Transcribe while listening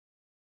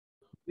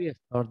We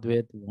start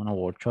with 1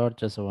 hour chart.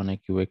 Just want to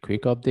give a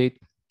quick update.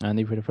 And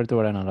if we refer to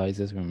our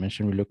analysis, we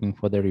mentioned we're looking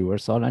for the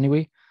reversal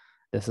anyway.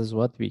 This is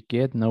what we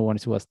get. No one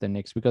what's the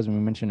next because we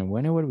mentioned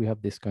whenever we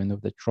have this kind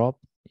of the drop,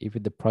 if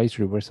the price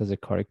reverses a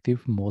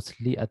corrective,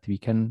 mostly at we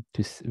can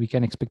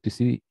expect to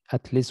see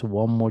at least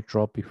one more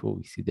drop before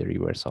we see the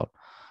reversal.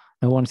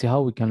 Now, want to see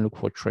how we can look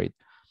for trade.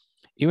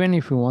 Even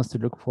if we want to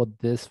look for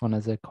this one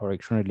as a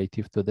correction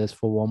relative to this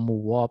for one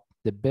move up,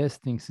 the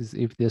best things is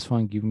if this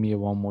one give me a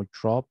one more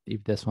drop,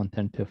 if this one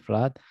turn to a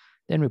flat,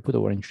 then we put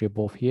our entry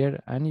above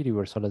here. Any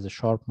reversal as a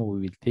sharp move,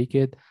 we will take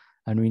it.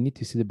 And we need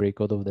to see the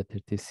breakout of the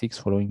 36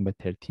 following by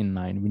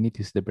 13.9. We need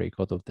to see the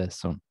breakout of that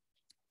zone.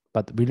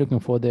 But we're looking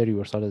for the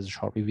reversal as a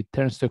sharp. If it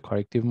turns to a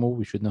corrective move,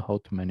 we should know how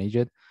to manage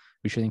it.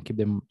 We shouldn't keep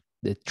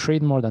the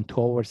trade more than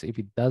 2 hours if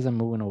it doesn't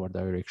move in our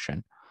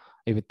direction.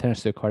 If it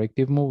turns to a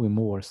corrective move, we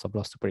move our stop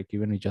loss to break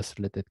even. We just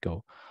let it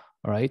go.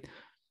 All right.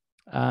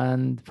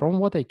 And from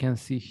what I can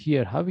see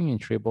here, having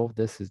entry above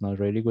this is not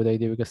really good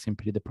idea because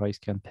simply the price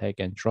can tag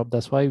and drop.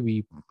 That's why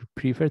we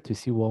prefer to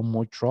see one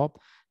more drop.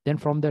 Then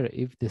from there,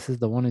 if this is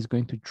the one is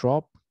going to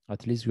drop,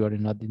 at least we are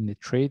not in the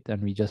trade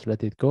and we just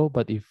let it go.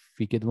 But if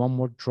we get one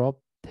more drop,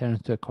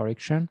 turns to a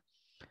correction,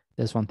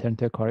 this one turn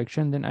to a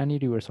correction, then any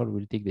reversal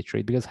will take the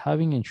trade because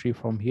having entry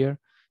from here,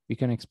 we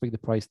can expect the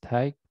price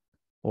tag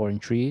or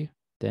entry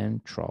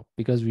then drop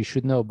because we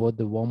should know about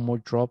the one more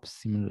drop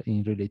similar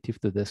in relative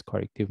to this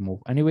corrective move.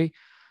 Anyway,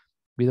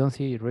 we don't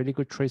see a really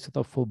good trade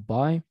setup for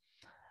buy,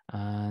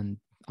 and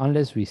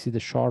unless we see the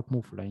sharp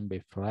move line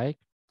by flag.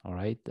 All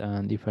right,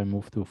 and if I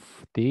move to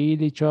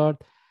daily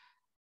chart,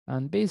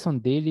 and based on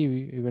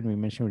daily, even we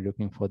mentioned we're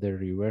looking for the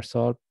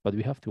reversal, but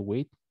we have to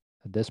wait.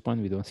 At this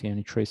point, we don't see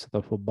any trade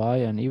setup for buy,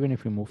 and even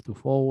if we move to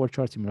 4 hour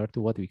chart, similar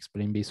to what we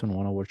explained based on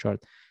 1 hour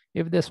chart,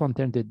 if this one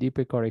turns to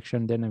deeper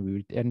correction, then we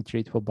will any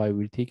trade for buy,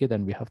 we'll take it,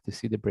 and we have to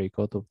see the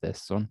breakout of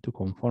this zone to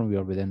confirm we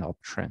are within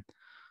uptrend.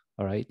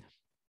 All right.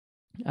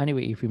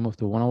 Anyway, if we move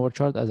to 1 hour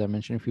chart, as I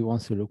mentioned, if we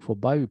want to look for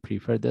buy, we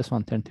prefer this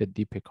one turn to a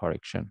deeper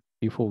correction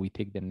before we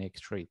take the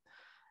next trade.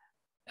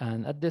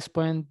 And at this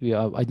point,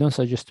 I don't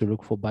suggest to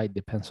look for buy. It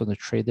depends on the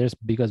traders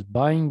because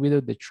buying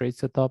without the trade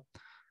setup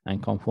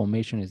and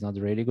confirmation is not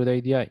a really good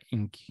idea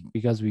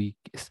because we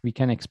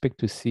can expect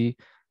to see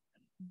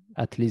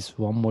at least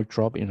one more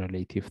drop in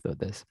relative to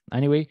this.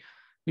 Anyway,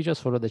 we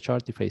just follow the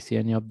chart. If I see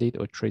any update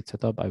or trade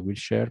setup, I will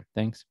share.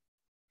 Thanks.